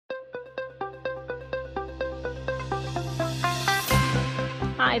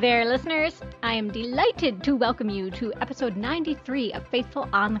Hi there, listeners. I am delighted to welcome you to episode 93 of Faithful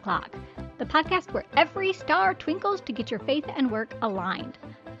on the Clock, the podcast where every star twinkles to get your faith and work aligned.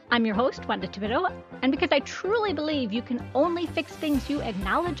 I'm your host, Wanda Thibodeau, and because I truly believe you can only fix things you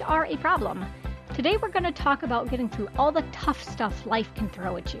acknowledge are a problem, today we're going to talk about getting through all the tough stuff life can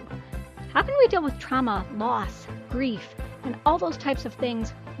throw at you. How can we deal with trauma, loss, grief, and all those types of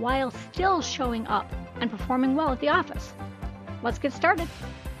things while still showing up and performing well at the office? Let's get started.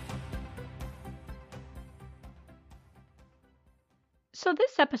 So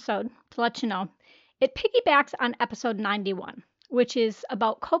this episode, to let you know, it piggybacks on episode 91, which is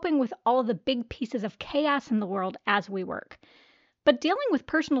about coping with all of the big pieces of chaos in the world as we work. But dealing with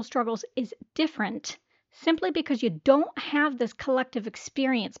personal struggles is different simply because you don't have this collective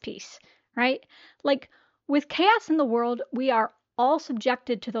experience piece, right? Like with chaos in the world, we are all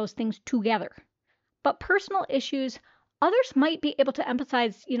subjected to those things together. But personal issues, others might be able to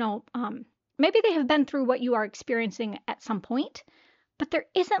empathize, maybe they have been through what you are experiencing at some point, but there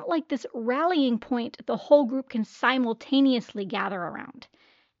isn't like this rallying point the whole group can simultaneously gather around.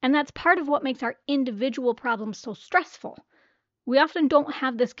 And that's part of what makes our individual problems so stressful. We often don't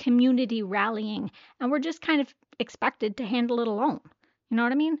have this community rallying, and we're just kind of expected to handle it alone. You know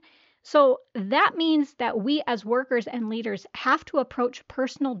what I mean? So that means that we as workers and leaders have to approach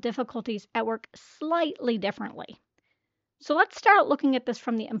personal difficulties at work slightly differently. So let's start looking at this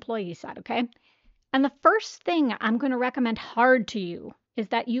from the employee side, okay? And the first thing I'm going to recommend hard to you is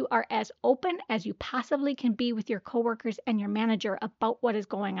that you are as open as you possibly can be with your coworkers and your manager about what is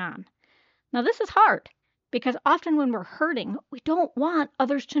going on. Now, this is hard because often when we're hurting, we don't want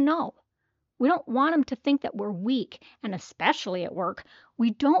others to know. We don't want them to think that we're weak, and especially at work,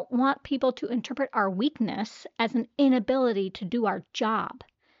 we don't want people to interpret our weakness as an inability to do our job.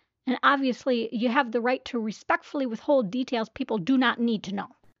 And obviously, you have the right to respectfully withhold details people do not need to know.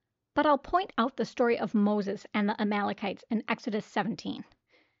 But I'll point out the story of Moses and the Amalekites in Exodus 17.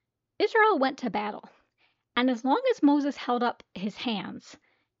 Israel went to battle, and as long as Moses held up his hands,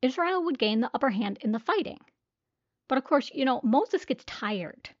 Israel would gain the upper hand in the fighting. But of course, Moses gets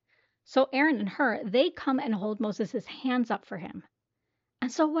tired. So Aaron and Hur, they come and hold Moses' hands up for him. And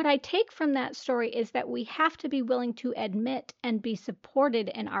so what I take from that story is that we have to be willing to admit and be supported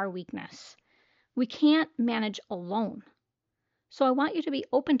in our weakness. We can't manage alone. So I want you to be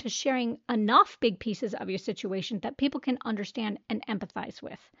open to sharing enough big pieces of your situation that people can understand and empathize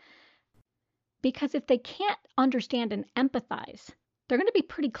with. Because if they can't understand and empathize, they're going to be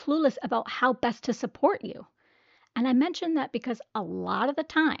pretty clueless about how best to support you. And I mention that because a lot of the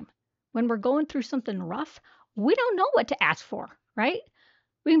time, when we're going through something rough, we don't know what to ask for, right?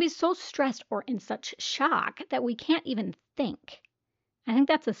 We can be so stressed or in such shock that we can't even think. I think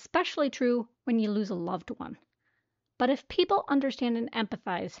that's especially true when you lose a loved one. But if people understand and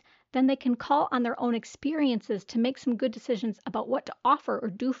empathize, then they can call on their own experiences to make some good decisions about what to offer or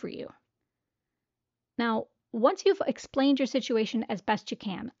do for you. Now, once you've explained your situation as best you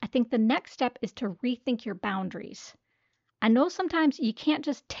can, I think the next step is to rethink your boundaries. I know sometimes you can't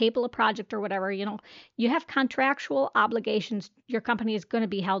just table a project or whatever, you have contractual obligations your company is going to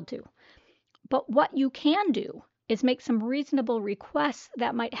be held to. But what you can do is make some reasonable requests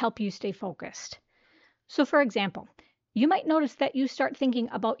that might help you stay focused. So for example, you might notice that you start thinking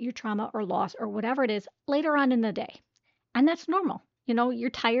about your trauma or loss or whatever it is later on in the day. And that's normal. You're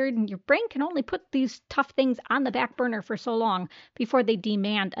tired and your brain can only put these tough things on the back burner for so long before they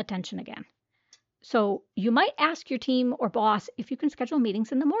demand attention again. So you might ask your team or boss if you can schedule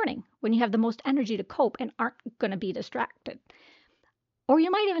meetings in the morning when you have the most energy to cope and aren't going to be distracted. Or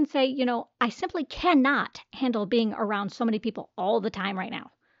you might even say, I simply cannot handle being around so many people all the time right now.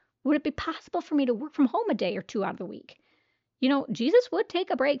 Would it be possible for me to work from home a day or two out of the week? Jesus would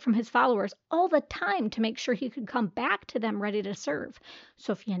take a break from his followers all the time to make sure he could come back to them ready to serve.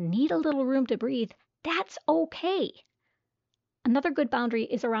 So if you need a little room to breathe, that's okay. Another good boundary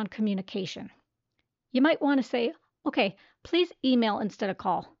is around communication. You might want to say, okay, please email instead of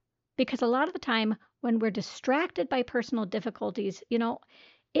call. Because a lot of the time when we're distracted by personal difficulties,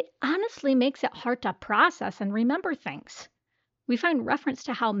 it honestly makes it hard to process and remember things. We find reference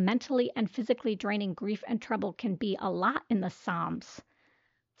to how mentally and physically draining grief and trouble can be a lot in the Psalms.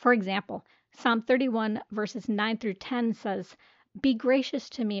 For example, Psalm 31 verses 9 through 10 says, "Be gracious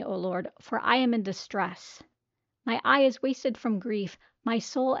to me, O Lord, for I am in distress. My eye is wasted from grief, my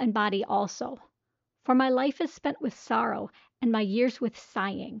soul and body also. For my life is spent with sorrow, and my years with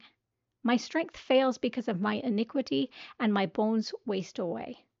sighing. My strength fails because of my iniquity, and my bones waste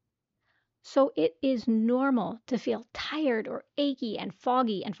away." So it is normal to feel tired or achy and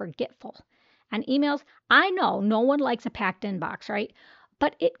foggy and forgetful. And emails, I know no one likes a packed inbox, right?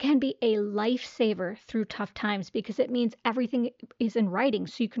 but it can be a lifesaver through tough times because it means everything is in writing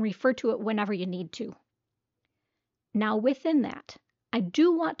so you can refer to it whenever you need to. Now, within that, I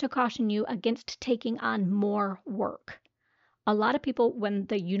do want to caution you against taking on more work. A lot of people, when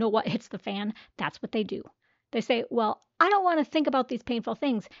the you know what hits the fan, that's what they do. They say, well, I don't want to think about these painful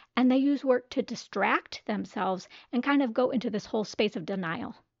things. And they use work to distract themselves and kind of go into this whole space of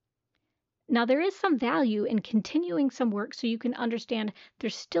denial. Now, there is some value in continuing some work so you can understand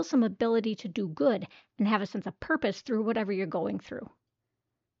there's still some ability to do good and have a sense of purpose through whatever you're going through.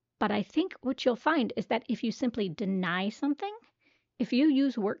 But I think what you'll find is that if you simply deny something, if you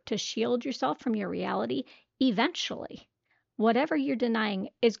use work to shield yourself from your reality, eventually, whatever you're denying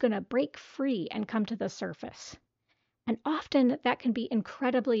is going to break free and come to the surface. And often that can be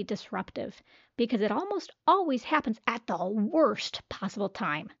incredibly disruptive because it almost always happens at the worst possible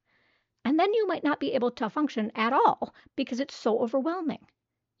time. And then you might not be able to function at all because it's so overwhelming.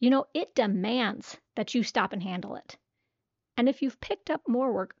 It demands that you stop and handle it. And if you've picked up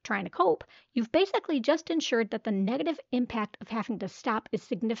more work trying to cope, you've basically just ensured that the negative impact of having to stop is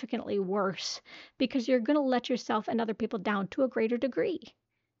significantly worse because you're going to let yourself and other people down to a greater degree.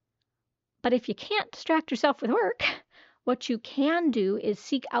 But if you can't distract yourself with work, what you can do is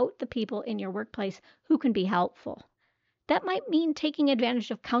seek out the people in your workplace who can be helpful. That might mean taking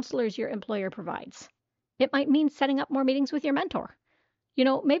advantage of counselors your employer provides. It might mean setting up more meetings with your mentor.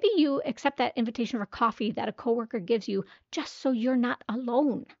 Maybe you accept that invitation for coffee that a coworker gives you just so you're not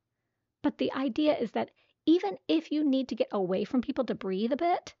alone. But the idea is that even if you need to get away from people to breathe a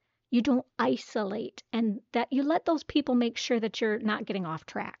bit, you don't isolate and that you let those people make sure that you're not getting off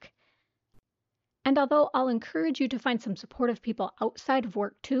track. And although I'll encourage you to find some supportive people outside of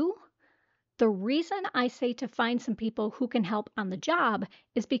work too, the reason I say to find some people who can help on the job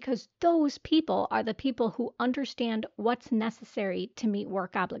is because those people are the people who understand what's necessary to meet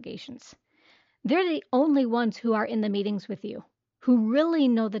work obligations. They're the only ones who are in the meetings with you, who really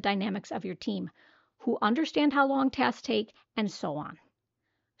know the dynamics of your team, who understand how long tasks take, and so on.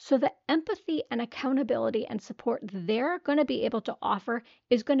 So the empathy and accountability and support they're going to be able to offer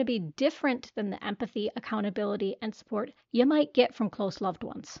is going to be different than the empathy, accountability, and support you might get from close loved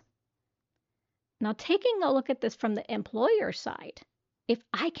ones. Now, taking a look at this from the employer side, if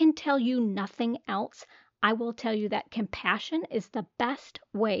I can tell you nothing else, I will tell you that compassion is the best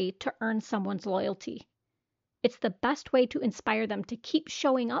way to earn someone's loyalty. It's the best way to inspire them to keep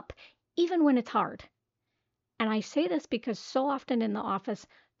showing up even when it's hard. And I say this because so often in the office,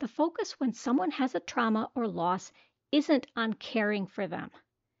 the focus when someone has a trauma or loss isn't on caring for them.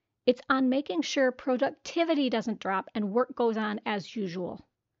 It's on making sure productivity doesn't drop and work goes on as usual.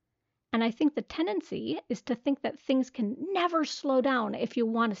 And I think the tendency is to think that things can never slow down if you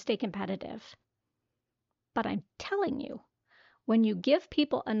want to stay competitive. But I'm telling you, when you give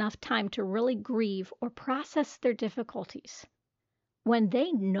people enough time to really grieve or process their difficulties, when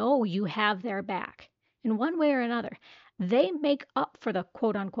they know you have their back in one way or another, they make up for the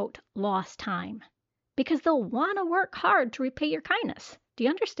quote-unquote lost time because they'll want to work hard to repay your kindness. Do you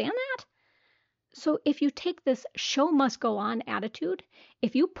understand that? So if you take this show must go on attitude,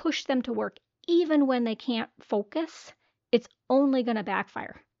 if you push them to work even when they can't focus, it's only going to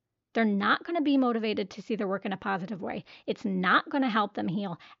backfire. They're not going to be motivated to see their work in a positive way. It's not going to help them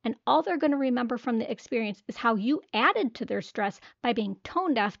heal. And all they're going to remember from the experience is how you added to their stress by being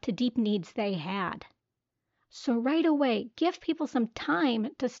tone deaf to deep needs they had. So right away, give people some time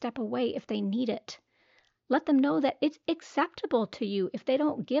to step away if they need it. Let them know that it's acceptable to you if they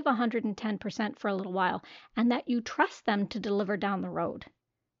don't give 110% for a little while and that you trust them to deliver down the road.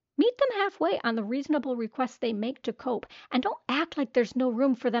 Meet them halfway on the reasonable requests they make to cope and don't act like there's no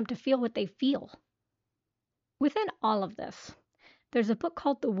room for them to feel what they feel. Within all of this, there's a book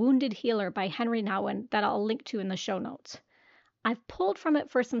called The Wounded Healer by Henry Nouwen that I'll link to in the show notes. I've pulled from it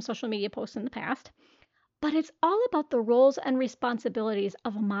for some social media posts in the past, but it's all about the roles and responsibilities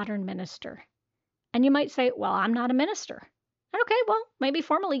of a modern minister. And you might say, well, I'm not a minister. And okay, well, maybe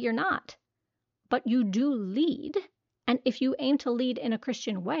formally you're not. But you do lead. And if you aim to lead in a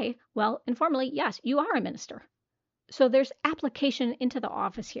Christian way, well, informally, yes, you are a minister. So there's application into the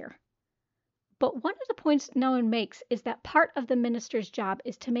office here. But one of the points Nouwen makes is that part of the minister's job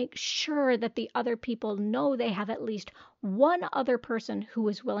is to make sure that the other people know they have at least one other person who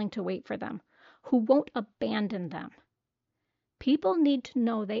is willing to wait for them, who won't abandon them. People need to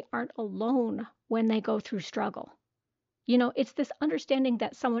know they aren't alone when they go through struggle. It's this understanding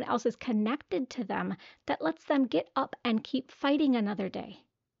that someone else is connected to them that lets them get up and keep fighting another day.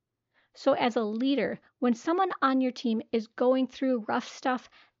 So as a leader, when someone on your team is going through rough stuff,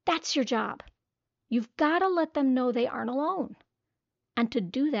 that's your job. You've got to let them know they aren't alone. And to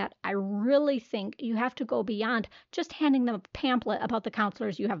do that, I really think you have to go beyond just handing them a pamphlet about the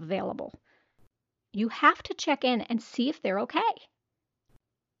counselors you have available. You have to check in and see if they're okay.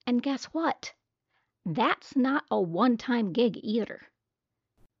 And guess what? That's not a one-time gig either.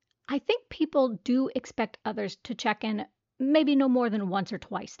 I think people do expect others to check in maybe no more than once or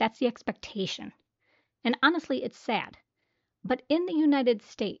twice. That's the expectation. And honestly, it's sad. But in the United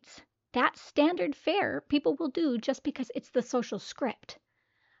States, that standard fare people will do just because it's the social script.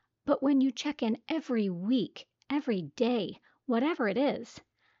 But when you check in every week, every day, whatever it is,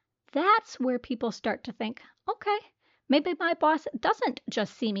 that's where people start to think, okay, maybe my boss doesn't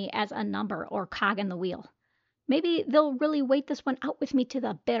just see me as a number or cog in the wheel. Maybe they'll really wait this one out with me to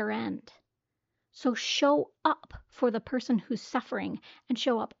the bitter end. So show up for the person who's suffering and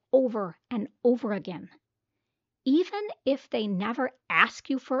show up over and over again. Even if they never ask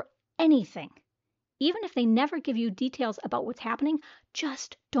you for anything, even if they never give you details about what's happening,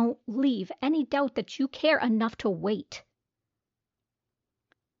 just don't leave any doubt that you care enough to wait.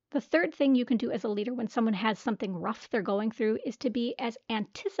 The third thing you can do as a leader when someone has something rough they're going through is to be as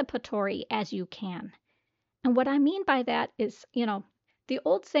anticipatory as you can. And what I mean by that is, the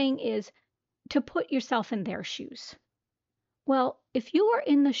old saying is to put yourself in their shoes. Well, if you are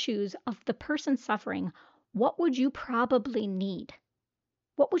in the shoes of the person suffering, what would you probably need?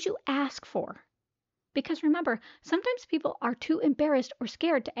 What would you ask for? Because remember, sometimes people are too embarrassed or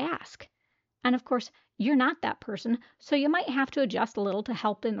scared to ask. And of course, you're not that person, so you might have to adjust a little to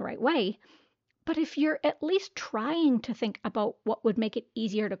help in the right way. But if you're at least trying to think about what would make it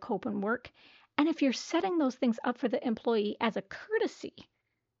easier to cope and work, and if you're setting those things up for the employee as a courtesy,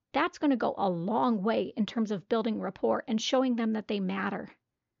 that's going to go a long way in terms of building rapport and showing them that they matter.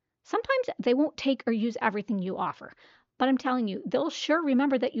 Sometimes they won't take or use everything you offer, but I'm telling you, they'll sure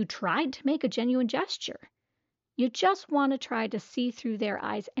remember that you tried to make a genuine gesture. You just want to try to see through their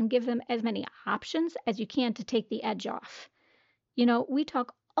eyes and give them as many options as you can to take the edge off. We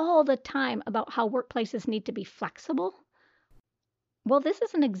talk all the time about how workplaces need to be flexible. Well, this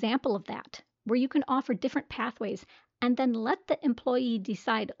is an example of that, where you can offer different pathways and then let the employee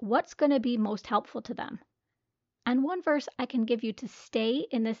decide what's going to be most helpful to them. And one verse I can give you to stay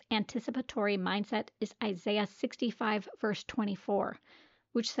in this anticipatory mindset is Isaiah 65, verse 24,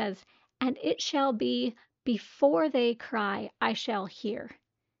 which says, "And it shall be, before they cry, I shall hear.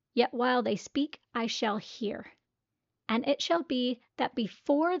 Yet while they speak, I shall hear. And it shall be that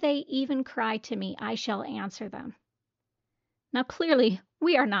before they even cry to me, I shall answer them." Now, clearly,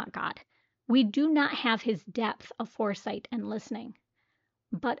 we are not God. We do not have his depth of foresight and listening.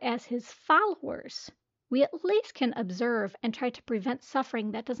 But as his followers, we at least can observe and try to prevent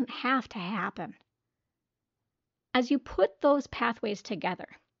suffering that doesn't have to happen. As you put those pathways together,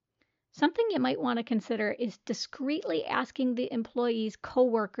 something you might want to consider is discreetly asking the employee's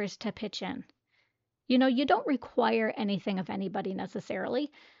coworkers to pitch in. You don't require anything of anybody necessarily,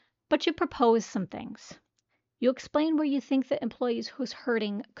 but you propose some things. You explain where you think the employee who's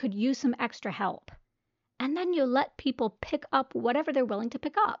hurting could use some extra help. And then you let people pick up whatever they're willing to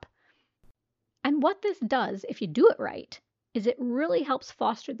pick up. And what this does, if you do it right, is it really helps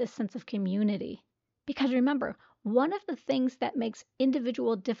foster this sense of community. Because remember, one of the things that makes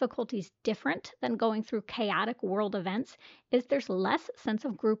individual difficulties different than going through chaotic world events is there's less sense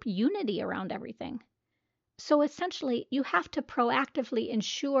of group unity around everything. So essentially, you have to proactively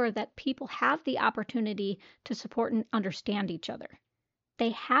ensure that people have the opportunity to support and understand each other.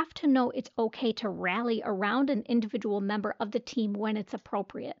 They have to know it's okay to rally around an individual member of the team when it's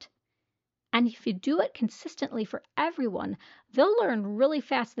appropriate. And if you do it consistently for everyone, they'll learn really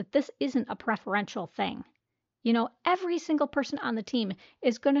fast that this isn't a preferential thing. Every single person on the team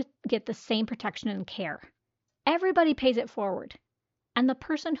is going to get the same protection and care. Everybody pays it forward. And the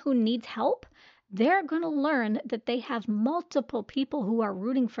person who needs help, they're going to learn that they have multiple people who are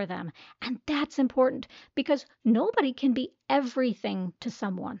rooting for them. And that's important because nobody can be everything to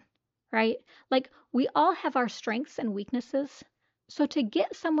someone, right? Like we all have our strengths and weaknesses. So to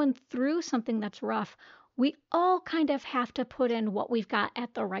get someone through something that's rough, we all kind of have to put in what we've got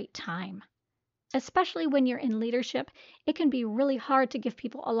at the right time. Especially when you're in leadership, it can be really hard to give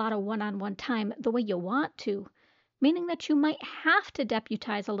people a lot of one-on-one time the way you want to, meaning that you might have to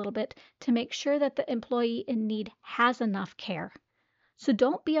deputize a little bit to make sure that the employee in need has enough care. So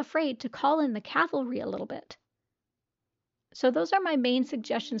don't be afraid to call in the cavalry a little bit. So those are my main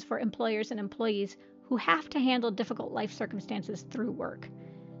suggestions for employers and employees who have to handle difficult life circumstances through work.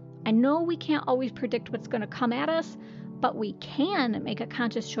 I know we can't always predict what's going to come at us, but we can make a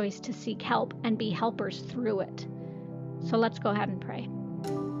conscious choice to seek help and be helpers through it. So let's go ahead and pray.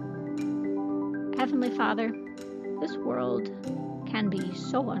 Heavenly Father, this world can be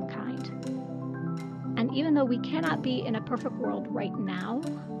so unkind. And even though we cannot be in a perfect world right now,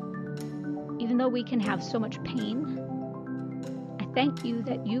 even though we can have so much pain, I thank you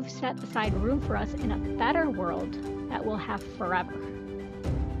that you've set aside room for us in a better world that we'll have forever.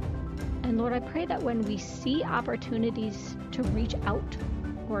 And Lord, I pray that when we see opportunities to reach out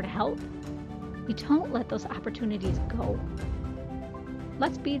or to help, we don't let those opportunities go.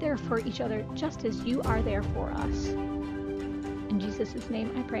 Let's be there for each other just as you are there for us. In Jesus'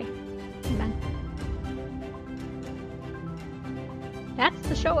 name I pray. Amen. That's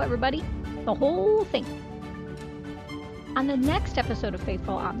the show, everybody. The whole thing. On the next episode of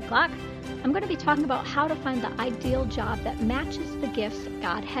Faithful on the Clock, I'm going to be talking about how to find the ideal job that matches the gifts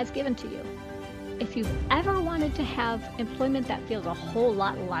God has given to you. If you've ever wanted to have employment that feels a whole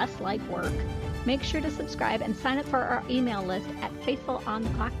lot less like work, make sure to subscribe and sign up for our email list at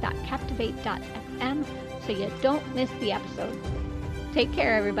faithfulontheclock.captivate.fm so you don't miss the episode. Take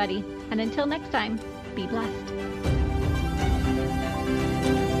care, everybody, and until next time, be blessed.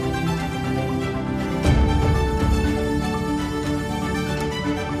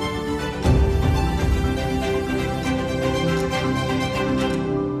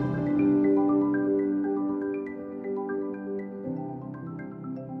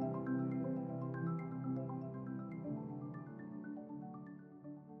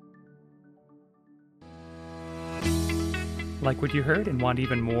 Like what you heard and want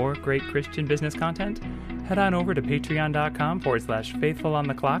even more great Christian business content? Head on over to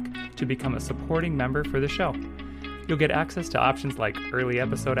patreon.com/faithfulontheclock to become a supporting member for the show. You'll get access to options like early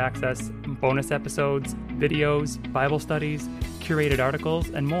episode access, bonus episodes, videos, Bible studies, curated articles,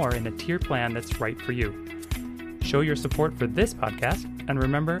 and more in a tier plan that's right for you. Show your support for this podcast, and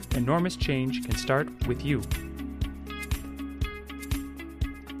remember, enormous change can start with you.